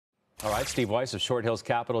All right, Steve Weiss of Short Hills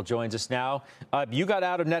Capital joins us now. You got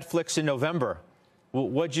out of Netflix in November.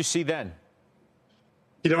 What'd you see then?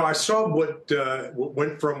 I saw what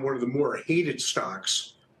went from one of the more hated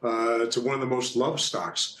stocks to one of the most loved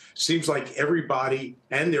stocks. Seems like everybody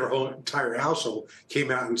and their whole entire household came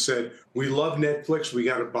out and said, we love Netflix, we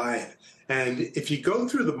got to buy it. And if you go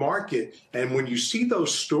through the market and when you see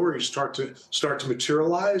those stories start to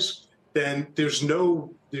materialize, then there's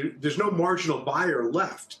no marginal buyer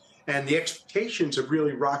left. And the expectations have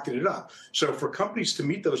really rocketed up. So for companies to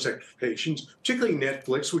meet those expectations, particularly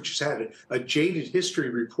Netflix, which has had a jaded history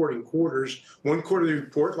reporting quarters, one quarterly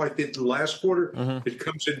report like they did the last quarter, it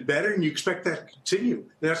comes in better, and you expect that to continue.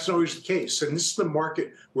 And that's not always the case. And this is the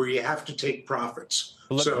market where you have to take profits.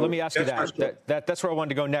 Let me ask you that's where I wanted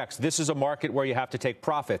to go next. This is a market where you have to take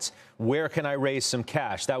profits. Where can I raise some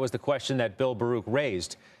cash? That was the question that Bill Baruch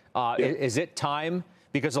raised. Is it time?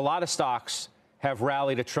 Because a lot of stocks have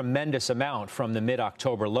rallied a tremendous amount from the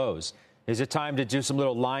mid-October lows. Is it time to do some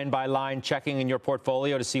little line-by-line checking in your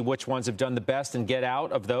portfolio to see which ones have done the best and get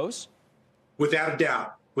out of those? Without a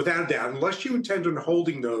doubt. Without a doubt. Unless you intend on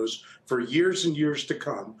holding those for years and years to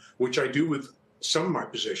come, which I do with some of my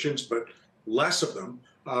positions, but less of them,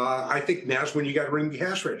 I think now's when you got to ring the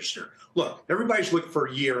cash register. Look, everybody's looking for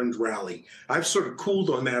a year-end rally. I've sort of cooled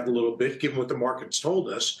on that a little bit, given what the market's told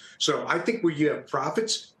us. So I think where you have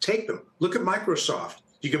profits, take them. Look at Microsoft.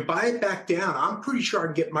 You can buy it back down. I'm pretty sure I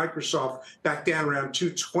can get Microsoft back down around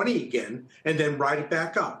 220 again and then ride it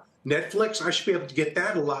back up. Netflix, I should be able to get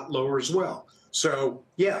that a lot lower as well. So,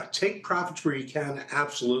 yeah, take profits where you can,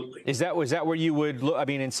 absolutely. Was that where you would look? I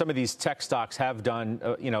mean, and some of these tech stocks have done,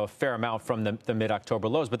 a fair amount from the mid-October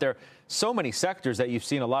lows, but there are so many sectors that you've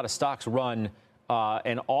seen a lot of stocks run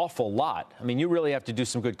an awful lot. I mean, you really have to do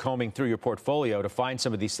some good combing through your portfolio to find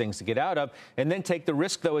some of these things to get out of, and then take the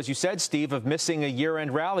risk, though, as you said, Steve, of missing a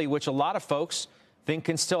year-end rally, which a lot of folks think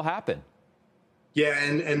can still happen. Yeah,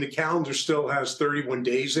 and the calendar still has 31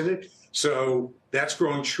 days in it. So that's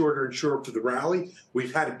growing shorter and shorter for the rally.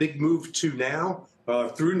 We've had a big move to now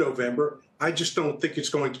through November. I just don't think it's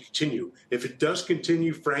going to continue. If it does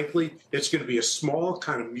continue, frankly, it's going to be a small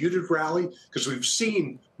kind of muted rally because we've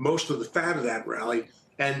seen most of the fat of that rally.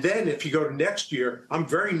 And then if you go to next year, I'm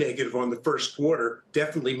very negative on the first quarter,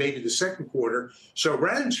 definitely maybe the second quarter. So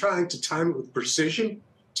rather than trying to time it with precision,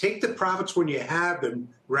 take the profits when you have them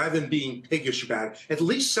rather than being piggish about it. At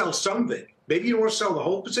least sell some of it. Maybe you don't want to sell the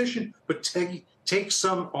whole position, but take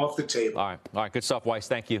some off the table. All right. Good stuff, Weiss.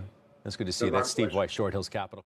 Thank you. That's good to see you. That's Steve Weiss, Short Hills Capital.